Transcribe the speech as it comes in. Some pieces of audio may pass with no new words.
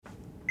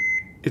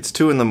It's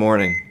 2 in the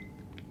morning.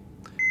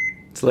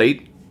 It's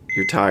late.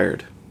 You're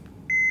tired.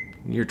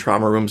 Your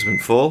trauma room's been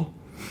full.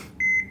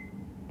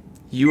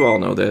 You all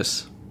know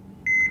this.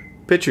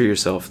 Picture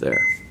yourself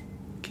there.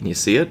 Can you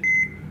see it?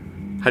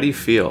 How do you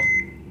feel?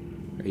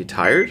 Are you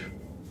tired?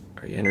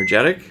 Are you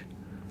energetic?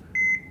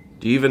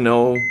 Do you even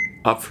know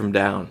up from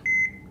down?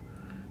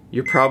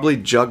 You're probably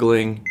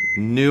juggling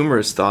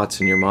numerous thoughts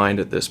in your mind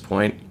at this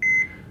point,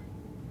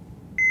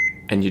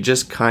 and you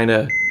just kind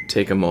of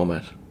take a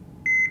moment.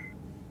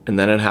 And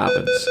then it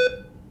happens.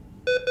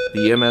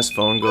 The EMS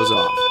phone goes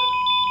off.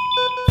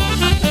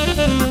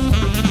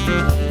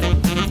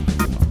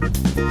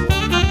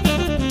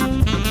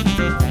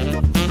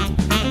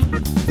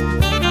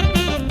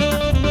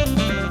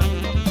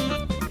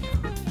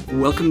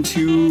 Welcome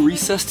to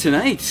Recess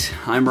Tonight.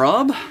 I'm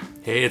Rob.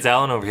 Hey, it's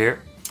Alan over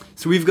here.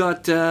 So we've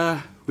got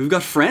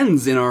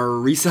friends in our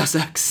Recess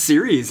X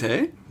series,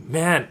 hey?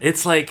 Man,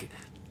 it's like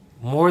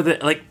more than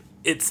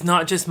it's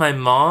not just my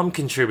mom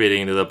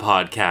contributing to the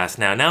podcast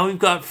now. Now we've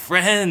got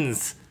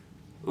friends.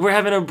 We're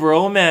having a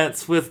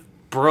bromance with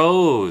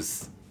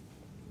bros.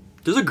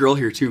 There's a girl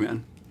here too,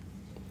 man.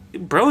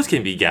 Bros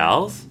can be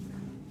gals.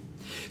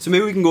 So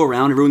maybe we can go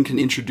around, everyone can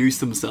introduce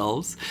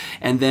themselves,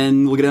 and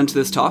then we'll get onto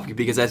this topic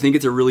because I think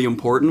it's a really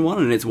important one,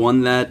 and it's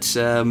one that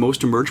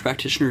most Emerge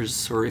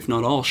practitioners, or if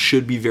not all,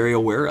 should be very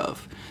aware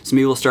of. So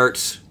maybe we'll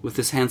start with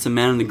this handsome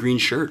man in the green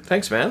shirt.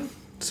 Thanks, man.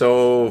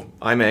 So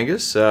I'm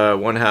Angus,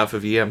 one half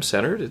of EM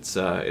Centered. It's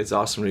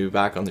awesome to be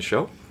back on the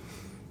show.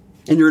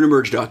 And you're an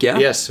Emerge doc, yeah?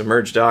 Yes,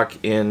 Emerge doc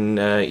in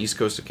East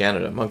Coast of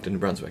Canada, Moncton, New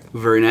Brunswick.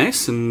 Very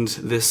nice. And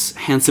this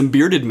handsome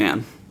bearded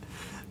man.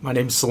 My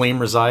name's Salim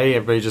Razai.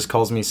 Everybody just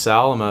calls me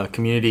Sal. I'm a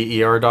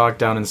community ER doc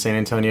down in San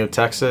Antonio,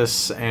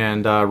 Texas,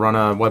 and run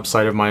a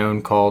website of my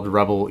own called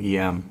Rebel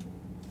EM.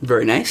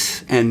 Very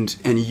nice. And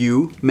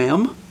you,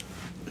 ma'am?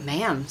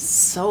 Ma'am,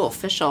 so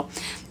official.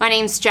 My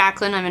name's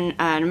Jacqueline. I'm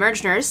an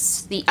Emerge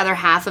nurse, the other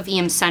half of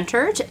EM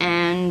Centered,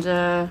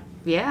 and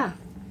yeah,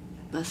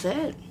 that's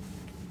it.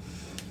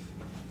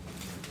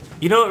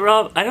 You know what,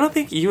 Rob? I don't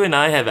think you and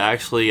I have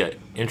actually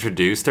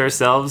introduced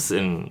ourselves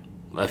in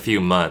a few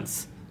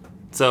months.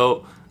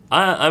 So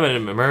I'm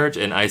an Emerge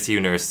and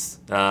ICU nurse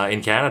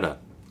in Canada.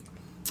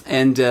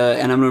 And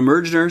I'm an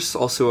Emerge nurse,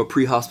 also a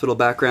pre-hospital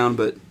background,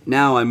 but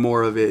now I'm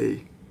more of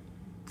a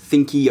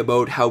thinky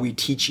about how we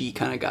teachy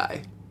kind of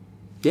guy.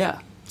 Yeah.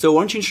 So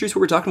why don't you introduce what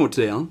we're talking about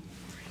today, Alan?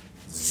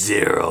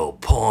 0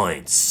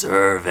 point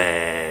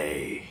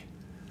survey.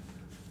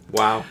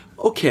 Wow.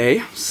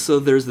 Okay, so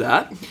there's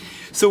that.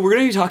 So we're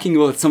going to be talking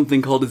about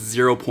something called a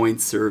 0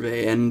 point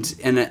survey, and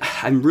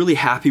I'm really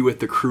happy with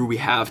the crew we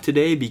have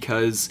today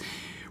because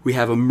we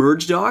have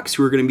Emerge docs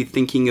who are going to be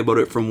thinking about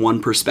it from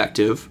one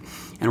perspective,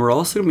 and we're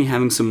also going to be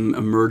having some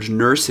Emerge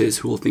nurses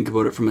who will think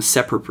about it from a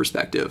separate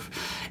perspective.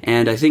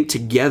 And I think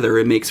together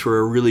it makes for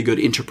a really good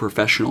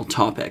interprofessional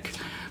topic.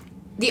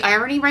 The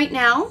irony right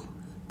now,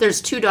 there's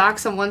 2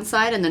 docs on one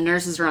side and the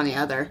nurses are on the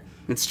other.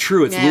 It's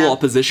true, it's a little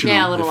oppositional.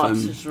 Yeah, a little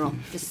oppositional.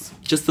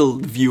 Just the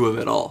view of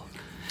it all.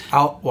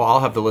 I'll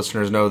have the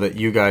listeners know that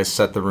you guys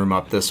set the room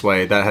up this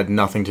way. That had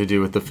nothing to do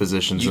with the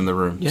physicians in the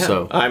room. Yeah,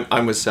 So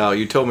I'm with Sal.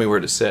 You told me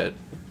where to sit.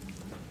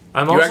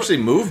 You You actually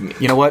moved me.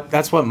 you know what?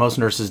 That's what most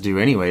nurses do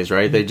anyways,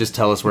 right? They just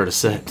tell us where to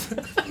sit.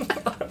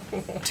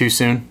 Too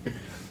soon?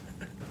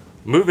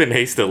 Moving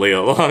hastily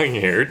along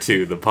here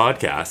to the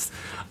podcast.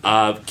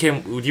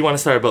 Kim, do you want to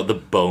start about the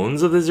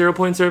bones of the 0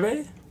 point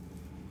survey?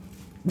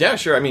 Yeah,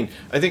 sure. I mean,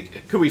 I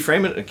think, could we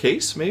frame it in a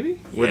case,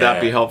 maybe? Would that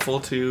be helpful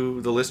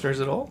to the listeners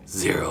at all?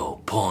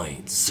 0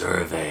 point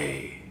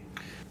survey.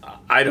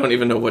 I don't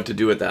even know what to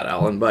do with that,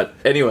 Alan. But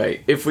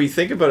anyway, if we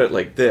think about it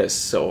like this,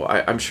 so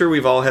I'm sure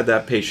we've all had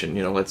that patient,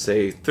 let's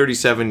say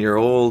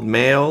 37-year-old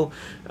male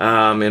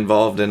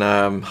involved in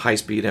a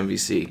high-speed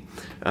MVC.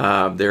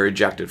 They're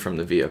ejected from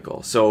the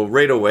vehicle. So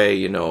right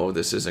away,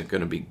 this isn't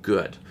going to be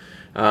good.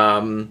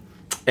 And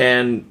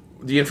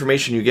the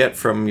information you get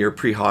from your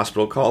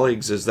pre-hospital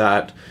colleagues is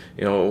that,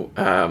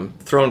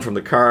 thrown from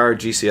the car,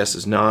 GCS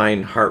is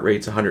 9, heart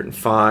rate's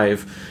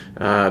 105,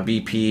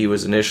 BP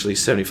was initially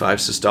 75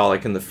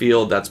 systolic in the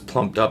field, that's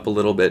plumped up a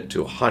little bit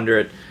to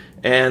 100,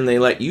 and they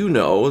let you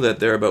know that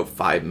they're about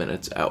 5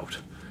 minutes out.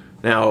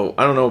 Now,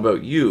 I don't know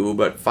about you,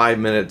 but 5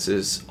 minutes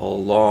is a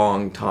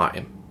long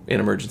time in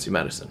emergency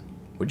medicine.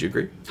 Would you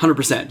agree?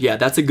 100%. Yeah,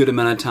 that's a good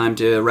amount of time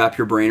to wrap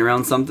your brain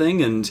around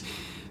something and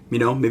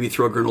maybe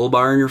throw a granola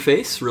bar in your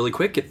face really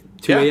quick at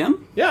 2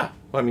 a.m.? Yeah.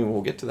 Well, I mean,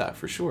 we'll get to that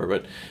for sure.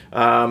 But,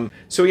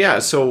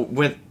 so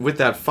with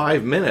that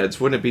 5 minutes,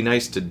 wouldn't it be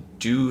nice to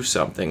do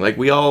something? Like,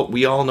 we all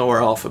know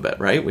our alphabet,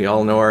 right? We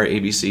all know our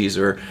ABCs,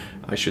 or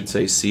I should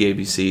say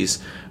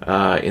CABCs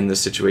in this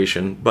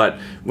situation. But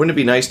wouldn't it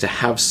be nice to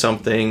have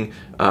something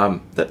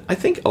that I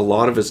think a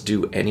lot of us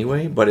do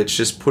anyway, but it's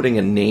just putting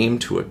a name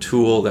to a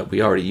tool that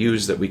we already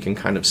use that we can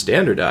kind of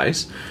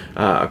standardize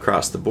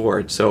across the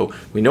board. So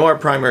we know our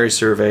primary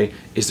survey.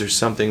 Is there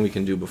something we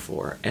can do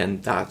before?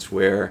 And that's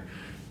where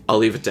I'll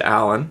leave it to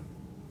Alan.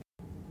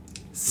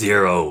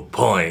 0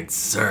 point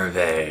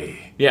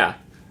survey. Yeah,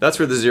 that's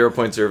where the 0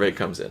 point survey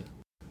comes in.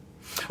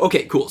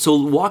 Okay, cool. So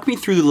walk me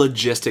through the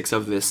logistics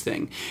of this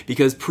thing,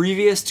 because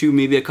previous to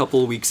maybe a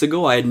couple of weeks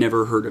ago, I had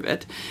never heard of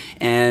it.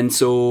 And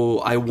so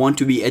I want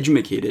to be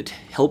educated.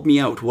 Help me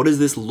out. What does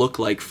this look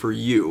like for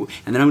you?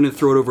 And then I'm going to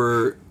throw it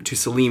over to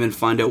Salim and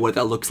find out what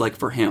that looks like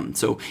for him.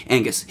 So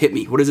Angus, hit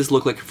me. What does this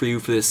look like for you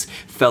for this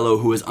fellow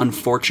who was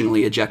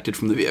unfortunately ejected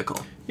from the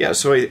vehicle? Yeah,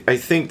 so I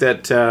think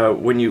that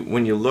when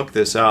you look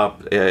this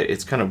up,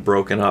 it's kind of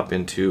broken up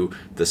into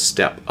the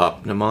step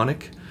up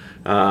mnemonic.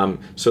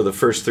 So the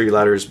first 3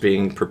 letters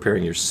being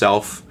preparing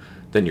yourself,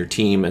 then your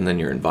team, and then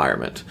your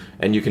environment.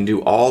 And you can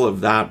do all of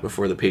that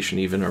before the patient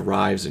even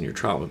arrives in your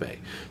trauma bay.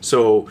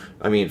 So,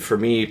 I mean, for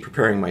me,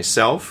 preparing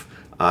myself,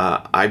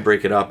 I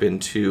break it up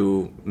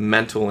into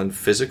mental and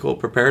physical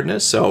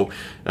preparedness. So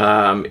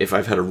if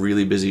I've had a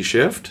really busy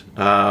shift,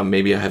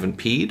 maybe I haven't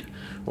peed,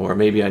 or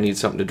maybe I need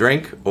something to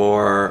drink,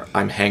 or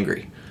I'm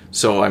hangry.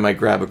 So I might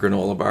grab a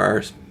granola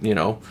bar,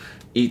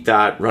 eat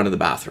that, run to the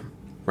bathroom.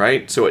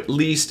 Right? So at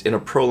least in a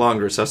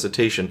prolonged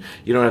resuscitation,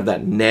 you don't have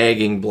that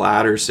nagging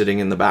bladder sitting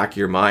in the back of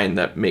your mind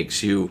that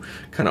makes you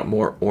kind of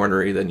more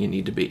ornery than you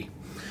need to be.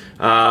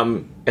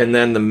 And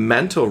then the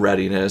mental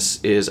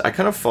readiness is, I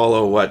kind of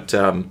follow what,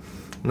 I don't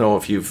know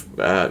if you've,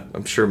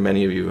 I'm sure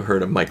many of you have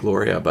heard of Mike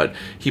Loria, but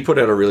he put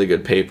out a really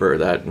good paper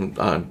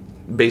that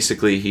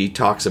basically he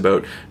talks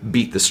about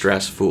beat the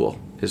stress fool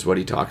is what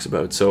he talks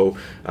about. So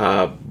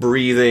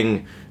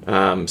breathing,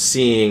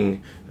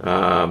 seeing,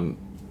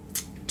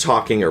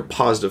 talking or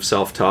positive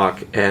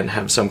self-talk, and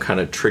have some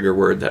kind of trigger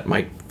word that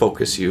might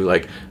focus you,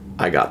 like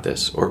I got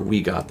this or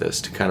we got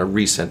this, to kind of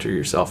recenter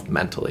yourself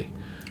mentally.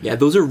 Yeah,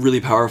 those are really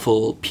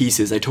powerful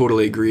pieces. I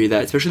totally agree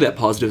that, especially that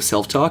positive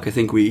self-talk. I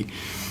think we,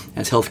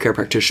 as healthcare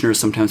practitioners,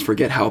 sometimes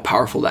forget how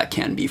powerful that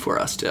can be for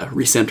us to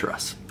recenter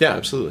us. Yeah,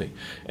 absolutely.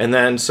 And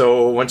then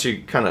so once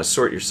you kind of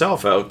sort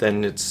yourself out,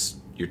 then it's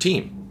your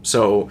team.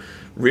 So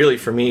really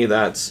for me,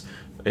 that's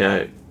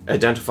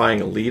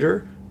identifying a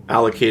leader,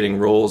 allocating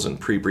roles, and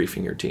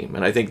pre-briefing your team.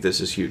 And I think this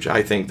is huge.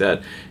 I think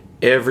that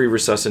every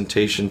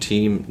resuscitation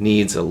team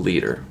needs a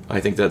leader.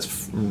 I think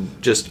that's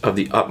just of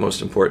the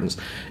utmost importance.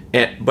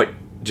 But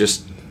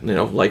just,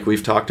 like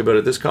we've talked about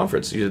at this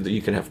conference,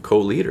 you can have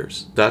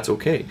co-leaders. That's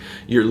okay.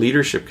 Your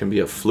leadership can be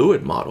a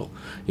fluid model.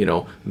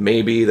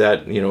 Maybe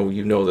that,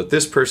 that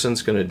this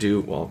person's going to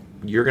do, well,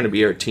 you're going to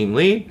be our team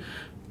lead,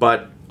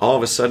 but all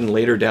of a sudden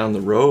later down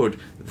the road,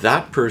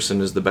 that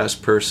person is the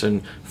best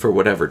person for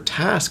whatever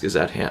task is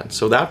at hand.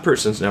 So that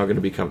person's now going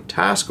to become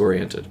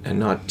task-oriented and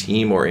not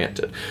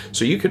team-oriented.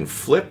 So you can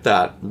flip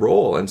that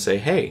role and say,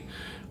 hey,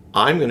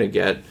 I'm going to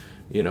get,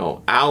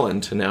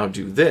 Alan to now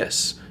do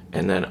this,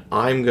 and then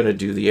I'm going to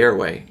do the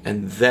airway.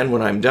 And then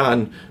when I'm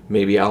done,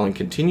 maybe Alan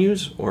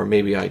continues, or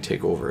maybe I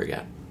take over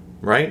again,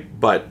 right?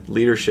 But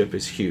leadership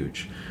is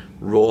huge.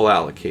 Role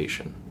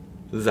allocation.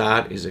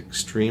 That is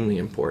extremely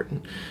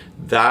important.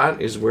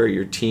 That is where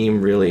your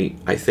team really,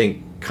 I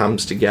think,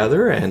 comes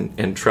together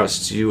and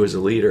trusts you as a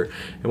leader.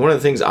 And one of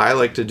the things I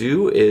like to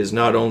do is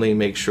not only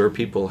make sure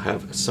people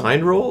have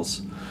assigned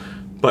roles,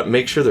 but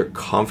make sure they're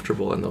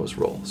comfortable in those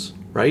roles,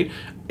 right?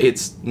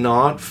 It's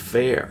not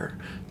fair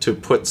to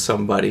put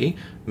somebody,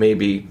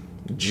 maybe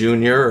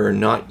junior or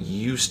not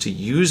used to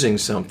using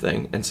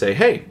something, and say,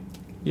 hey,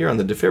 you're on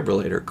the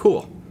defibrillator,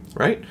 cool,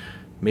 right?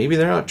 Maybe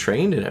they're not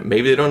trained in it.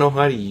 Maybe they don't know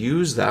how to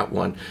use that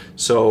one.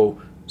 So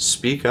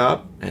speak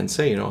up and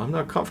say, I'm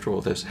not comfortable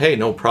with this. Hey,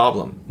 no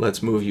problem.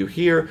 Let's move you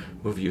here,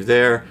 move you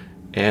there.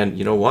 And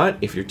you know what?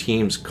 If your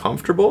team's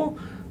comfortable,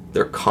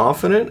 they're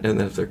confident. And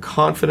if they're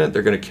confident,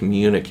 they're going to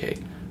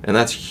communicate. And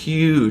that's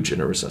huge in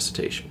a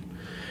resuscitation.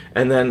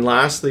 And then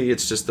lastly,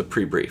 it's just the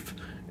pre-brief.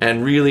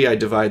 And really, I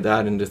divide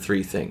that into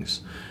 3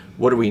 things.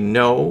 What do we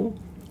know?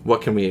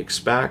 What can we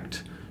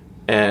expect?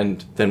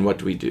 And then what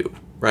do we do?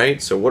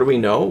 Right? So what do we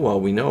know? Well,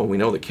 we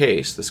know the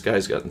case. This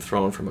guy's gotten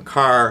thrown from a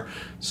car.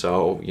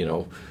 So,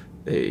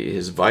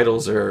 his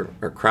vitals are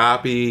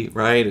crappy,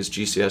 right? His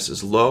GCS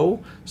is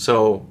low.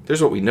 So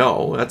there's what we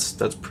know.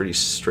 That's pretty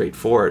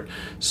straightforward.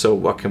 So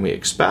what can we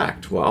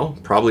expect? Well,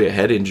 probably a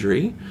head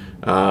injury.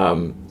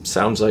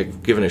 Sounds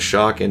like, given a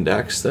shock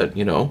index, that,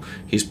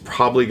 he's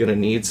probably going to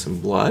need some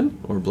blood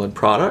or blood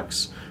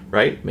products,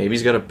 right? Maybe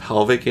he's got a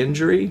pelvic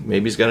injury.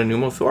 Maybe he's got a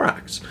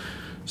pneumothorax.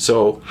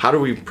 So how do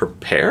we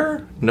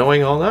prepare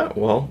knowing all that?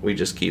 Well, we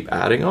just keep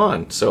adding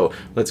on. So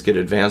let's get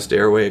advanced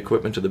airway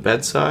equipment to the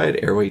bedside,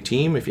 airway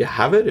team if you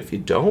have it. If you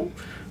don't,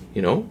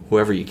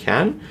 whoever you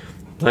can.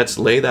 Let's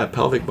lay that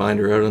pelvic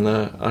binder out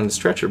on the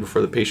stretcher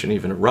before the patient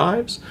even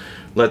arrives.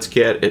 Let's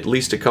get at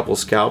least a couple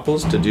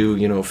scalpels to do,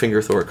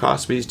 finger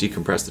thoracoscopies,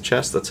 decompress the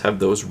chest. Let's have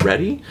those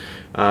ready.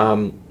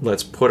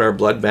 Let's put our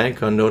blood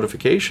bank on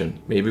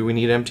notification. Maybe we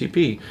need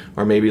MTP,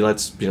 or maybe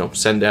let's,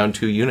 send down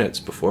 2 units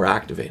before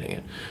activating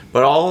it.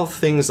 But all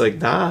things like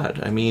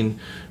that, I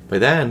mean, by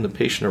then the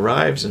patient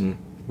arrives and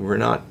we're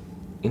not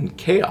in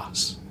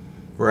chaos.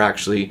 We're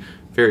actually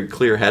very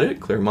clear-headed,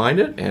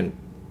 clear-minded, and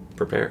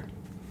prepared.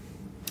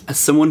 As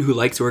someone who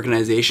likes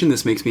organization,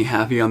 this makes me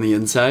happy on the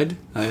inside.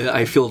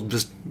 I feel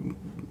just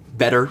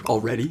better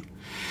already.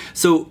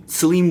 So,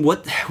 Salim,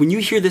 when you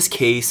hear this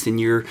case and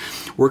you're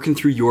working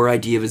through your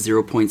idea of a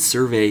 0-point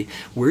survey,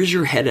 where's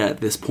your head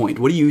at this point?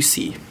 What do you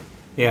see?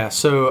 Yeah,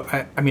 so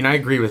I mean, I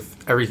agree with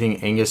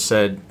everything Angus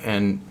said,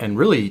 and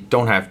really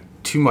don't have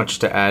too much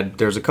to add.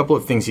 There's a couple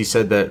of things he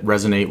said that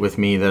resonate with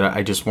me that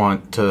I just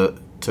want to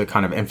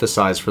kind of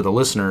emphasize for the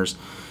listeners.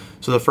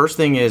 So the first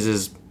thing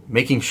is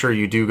making sure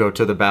you do go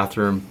to the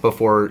bathroom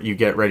before you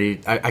get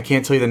ready. I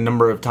can't tell you the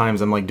number of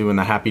times I'm like doing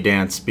the happy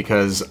dance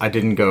because I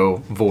didn't go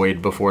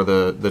void before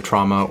the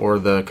trauma or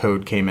the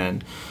code came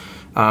in.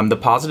 The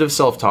positive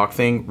self-talk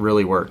thing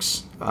really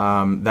works.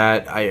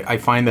 That I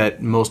find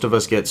that most of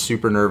us get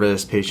super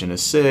nervous. Patient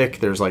is sick.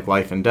 There's like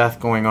life and death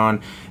going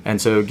on.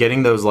 And so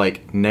getting those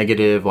like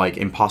negative, like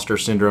imposter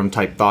syndrome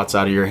type thoughts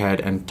out of your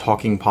head and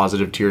talking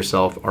positive to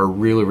yourself are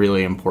really,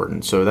 really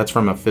important. So that's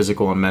from a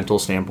physical and mental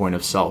standpoint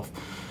of self.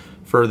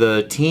 For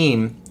the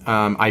team,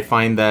 I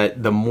find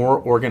that the more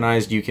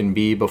organized you can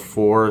be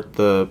before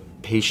the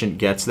patient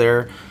gets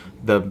there,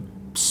 the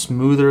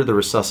smoother the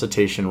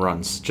resuscitation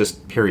runs,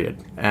 just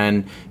period.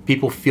 And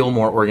people feel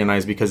more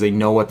organized because they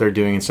know what they're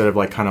doing instead of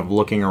like kind of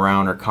looking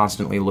around or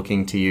constantly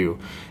looking to you.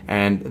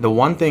 And the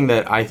one thing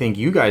that I think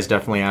you guys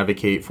definitely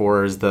advocate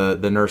for is the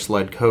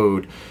nurse-led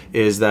code,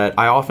 is that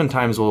I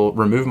oftentimes will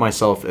remove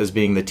myself as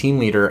being the team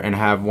leader and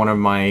have one of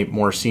my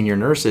more senior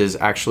nurses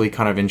actually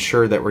kind of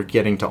ensure that we're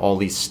getting to all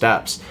these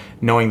steps,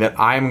 knowing that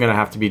I'm going to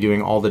have to be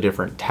doing all the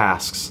different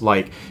tasks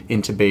like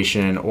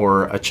intubation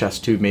or a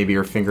chest tube maybe,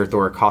 or finger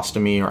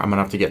thoracostomy, or I'm going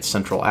to have to get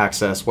central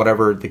access,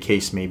 whatever the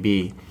case may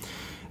be.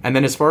 And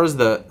then as far as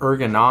the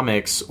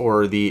ergonomics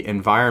or the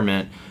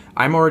environment,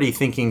 I'm already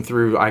thinking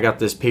through, I got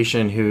this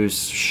patient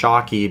who's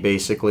shocky,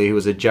 basically, who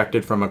was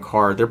ejected from a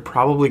car. They're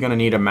probably going to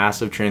need a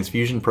massive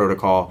transfusion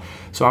protocol.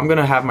 So I'm going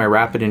to have my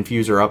rapid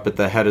infuser up at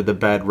the head of the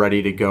bed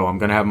ready to go. I'm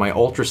going to have my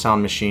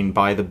ultrasound machine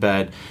by the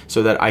bed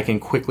so that I can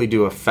quickly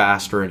do a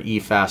FAST or an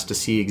EFAST to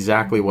see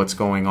exactly what's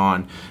going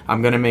on.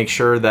 I'm going to make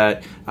sure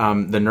that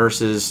the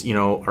nurses,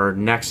 are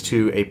next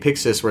to a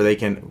Pyxis where they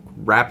can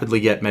rapidly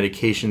get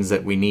medications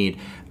that we need.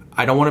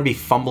 I don't want to be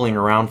fumbling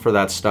around for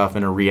that stuff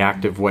in a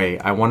reactive way.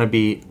 I want to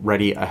be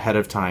ready ahead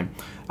of time.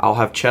 I'll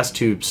have chest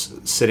tubes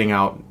sitting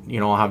out.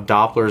 I'll have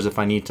Dopplers if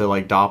I need to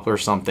like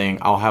Doppler something.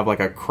 I'll have like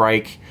a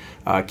Crike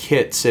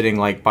kit sitting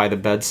like by the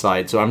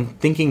bedside. So I'm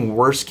thinking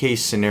worst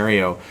case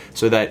scenario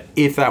so that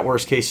if that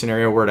worst case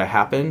scenario were to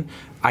happen,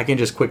 I can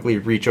just quickly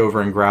reach over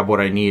and grab what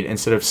I need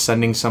instead of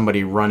sending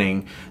somebody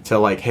running to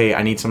like, hey,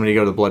 I need somebody to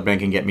go to the blood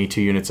bank and get me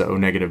 2 units of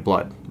O-negative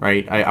blood,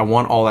 right? I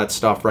want all that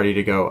stuff ready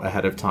to go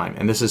ahead of time.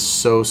 And this is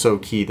so, so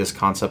key, this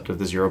concept of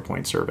the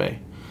 0-point survey.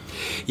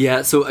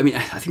 Yeah, so I mean, I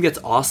think that's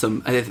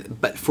awesome.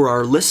 But for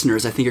our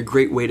listeners, I think a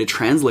great way to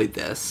translate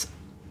this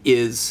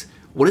is,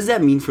 what does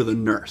that mean for the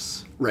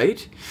nurse,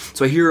 right?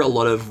 So I hear a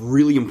lot of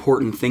really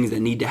important things that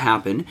need to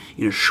happen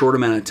in a short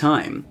amount of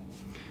time.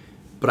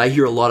 But I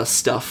hear a lot of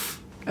stuff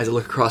as I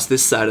look across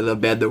this side of the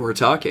bed that we're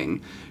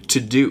talking, to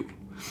do.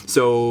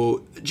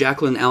 So,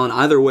 Jacqueline, Alan,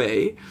 either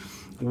way,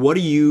 what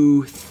do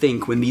you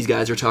think when these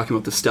guys are talking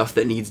about the stuff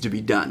that needs to be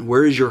done?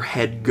 Where does your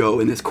head go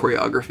in this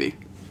choreography?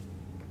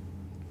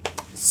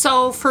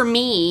 So, for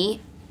me,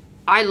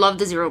 I love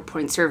the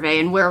 0-point survey,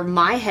 and where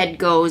my head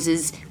goes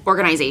is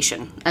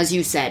organization. As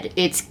you said,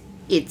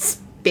 it's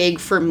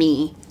big for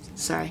me.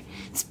 Sorry.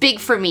 It's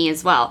big for me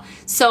as well.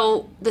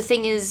 So, the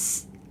thing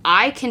is,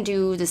 I can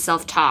do the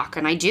self-talk,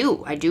 and I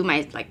do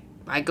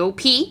I go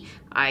pee,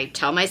 I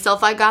tell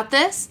myself I got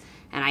this,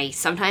 and I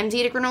sometimes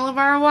eat a granola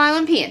bar while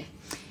I'm peeing.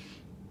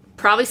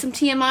 Probably some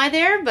TMI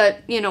there, but,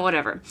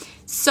 whatever.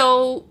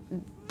 So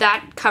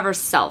that covers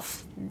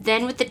self.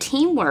 Then with the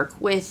teamwork,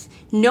 with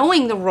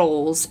knowing the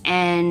roles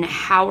and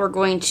how we're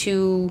going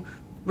to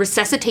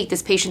resuscitate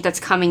this patient that's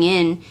coming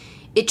in,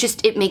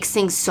 it makes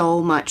things so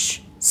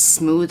much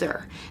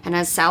smoother. And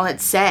as Sal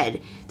had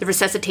said, the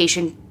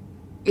resuscitation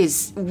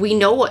we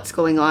know what's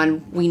going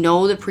on. We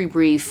know the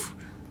pre-brief.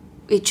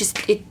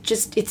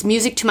 It's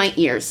music to my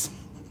ears.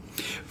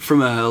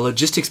 From a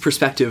logistics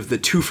perspective, the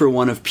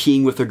 2-for-1 of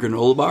peeing with a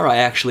granola bar,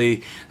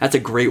 that's a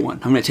great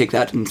one. I'm going to take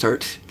that and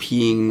start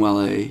peeing while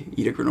I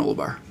eat a granola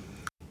bar.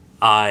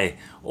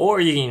 Or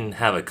you can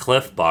have a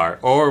Cliff Bar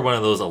or one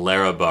of those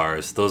Alera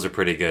bars. Those are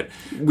pretty good.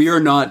 We are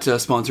not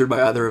sponsored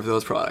by either of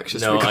those products.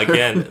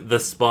 Again, the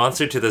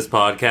sponsor to this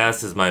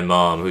podcast is my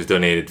mom, who's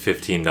donated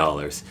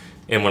 $15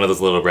 in one of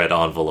those little red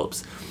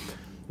envelopes.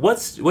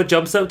 What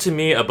jumps out to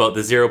me about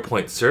the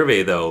 0-point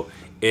survey, though,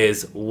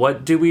 is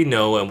what do we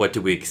know and what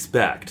do we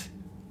expect?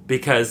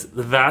 Because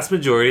the vast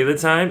majority of the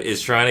time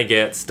is trying to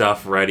get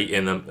stuff ready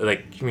in them.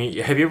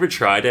 Have you ever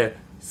tried to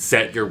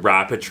set your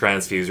rapid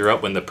transfuser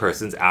up when the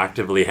person's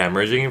actively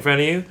hemorrhaging in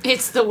front of you?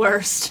 It's the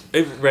worst.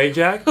 Right,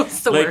 Jack?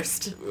 It's the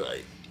worst.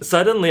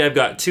 Suddenly I've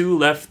got 2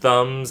 left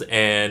thumbs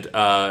and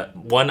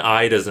one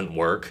eye doesn't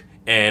work.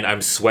 And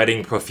I'm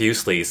sweating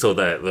profusely so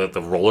that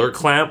the roller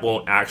clamp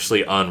won't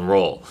actually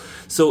unroll.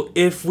 So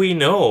if we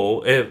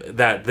know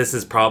that this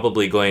is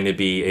probably going to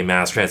be a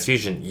mass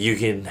transfusion, you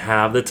can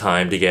have the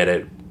time to get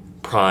it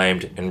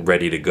primed and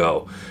ready to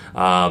go.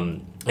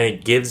 And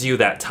it gives you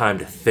that time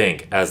to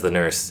think as the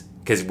nurse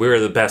because we're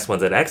the best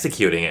ones at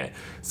executing it.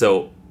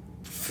 So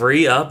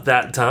free up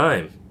that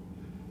time.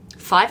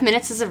 5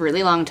 minutes is a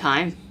really long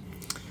time.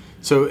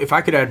 So if I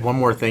could add one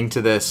more thing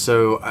to this,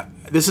 so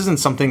this isn't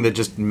something that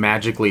just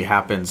magically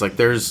happens. Like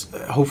there's,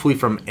 hopefully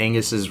from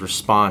Angus's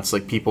response,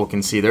 like people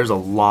can see there's a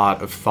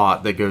lot of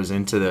thought that goes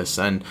into this.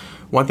 And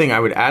one thing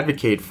I would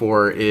advocate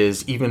for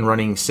is even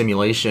running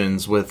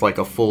simulations with like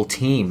a full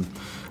team.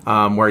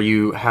 Where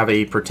you have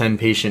a pretend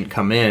patient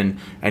come in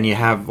and you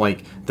have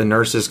like the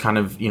nurses kind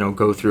of,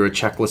 go through a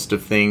checklist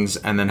of things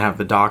and then have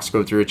the docs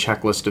go through a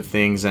checklist of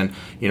things and,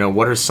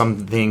 what are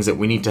some things that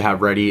we need to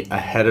have ready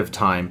ahead of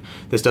time.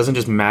 This doesn't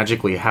just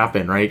magically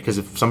happen, right? Because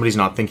if somebody's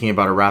not thinking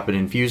about a rapid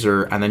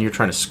infuser and then you're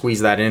trying to squeeze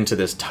that into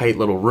this tight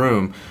little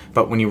room,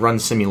 but when you run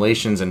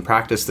simulations and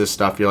practice this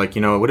stuff, you're like,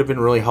 it would have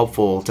been really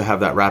helpful to have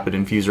that rapid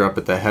infuser up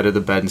at the head of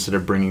the bed instead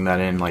of bringing that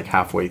in like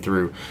halfway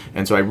through.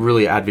 And so I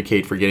really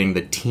advocate for getting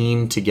the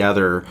team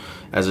together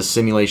as a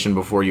simulation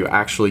before you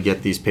actually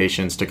get these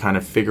patients to kind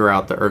of figure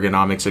out the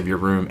ergonomics of your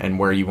room and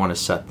where you want to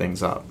set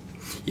things up.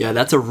 Yeah,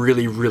 that's a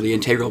really, really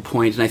integral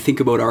point. And I think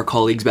about our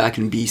colleagues back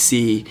in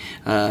BC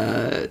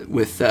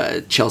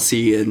with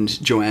Chelsea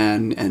and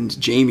Joanne and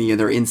Jamie and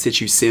their In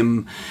Situ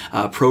Sim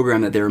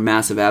program that they're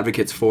massive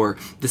advocates for.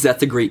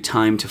 That's a great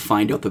time to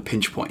find out the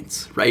pinch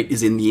points, right?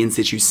 Is in the In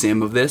Situ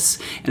Sim of this.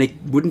 And it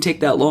wouldn't take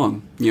that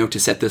long, to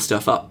set this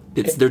stuff up.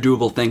 They're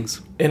doable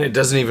things. And it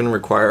doesn't even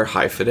require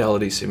high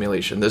fidelity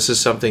simulation. This is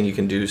something you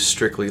can do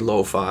strictly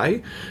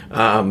lo-fi.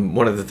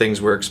 One of the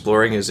things we're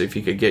exploring is if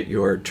you could get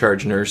your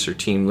charge nurse or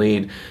team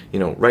lead,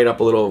 write up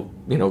a little,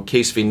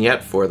 case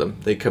vignette for them.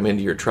 They come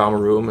into your trauma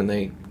room and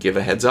they give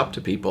a heads up to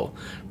people,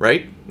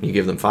 right? You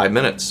give them 5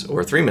 minutes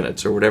or 3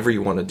 minutes or whatever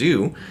you want to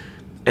do.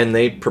 And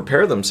they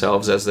prepare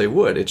themselves as they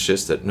would. It's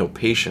just that no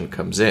patient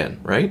comes in,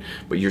 right?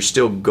 But you're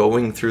still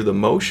going through the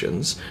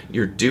motions.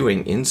 You're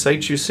doing in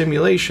situ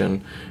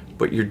simulation,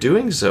 but you're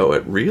doing so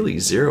at really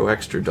zero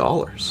extra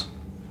dollars.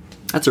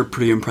 That's a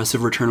pretty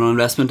impressive return on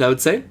investment, I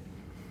would say.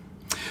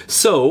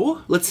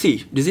 So, let's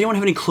see. Does anyone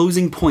have any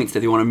closing points that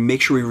they want to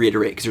make sure we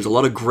reiterate? Because there's a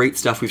lot of great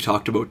stuff we've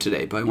talked about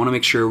today, but I want to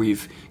make sure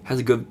have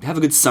a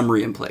good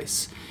summary in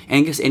place.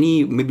 Angus,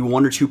 any maybe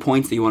 1 or 2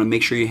 points that you want to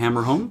make sure you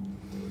hammer home?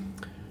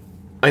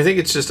 I think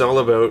it's just all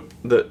about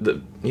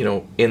the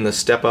in the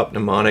Step Up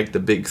mnemonic, the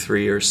big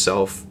three are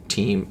self,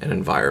 team, and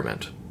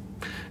environment.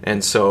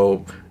 And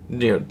so,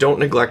 don't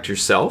neglect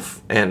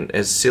yourself. And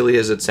as silly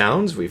as it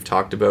sounds, we've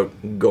talked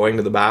about going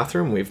to the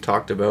bathroom. We've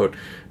talked about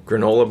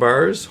granola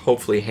bars,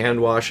 hopefully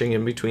hand washing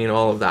in between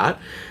all of that.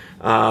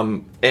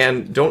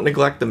 And don't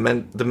neglect the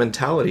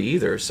mentality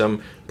either.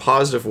 Some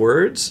positive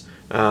words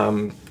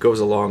goes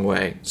a long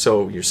way.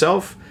 So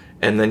yourself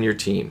and then your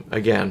team.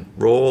 Again,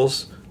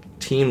 roles,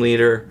 team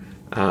leader,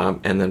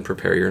 and then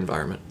prepare your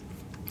environment.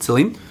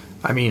 Salim?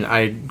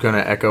 I'm going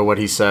to echo what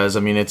he says.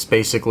 It's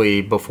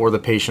basically before the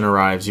patient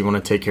arrives, you want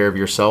to take care of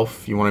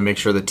yourself. You want to make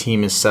sure the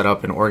team is set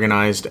up and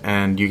organized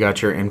and you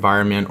got your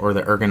environment or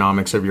the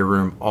ergonomics of your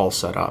room all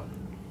set up.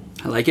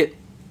 I like it.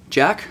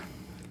 Jack?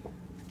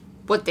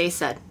 What they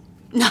said.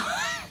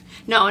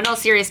 No, in all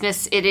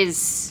seriousness, it is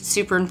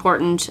super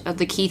important.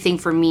 The key thing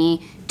for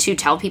me to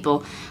tell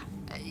people,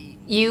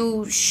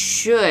 you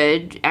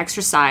should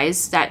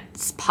exercise that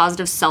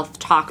positive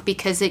self-talk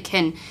because it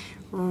can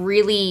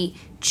really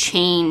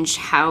change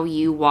how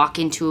you walk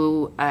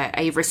into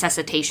a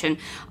resuscitation.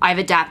 I've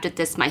adapted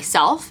this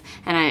myself,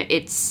 and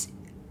it's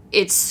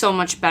so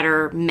much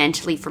better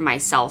mentally for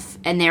myself,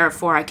 and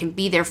therefore I can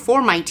be there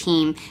for my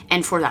team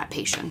and for that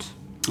patient.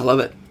 I love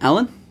it.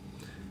 Alan?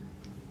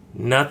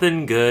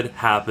 Nothing good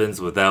happens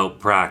without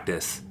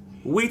practice.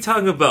 We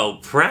talking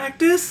about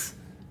practice?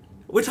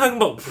 We're talking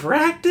about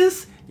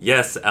practice?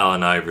 Yes,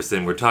 Alan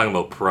Iverson, we're talking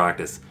about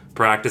practice.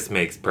 Practice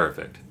makes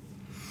perfect.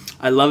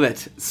 I love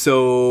it.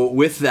 So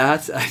with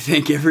that, I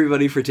thank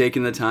everybody for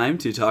taking the time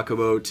to talk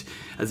about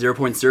a 0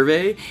 Point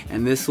Survey,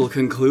 and this will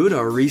conclude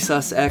our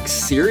Resus X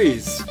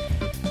series.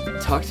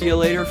 Talk to you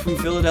later from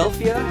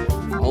Philadelphia.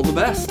 All the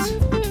best.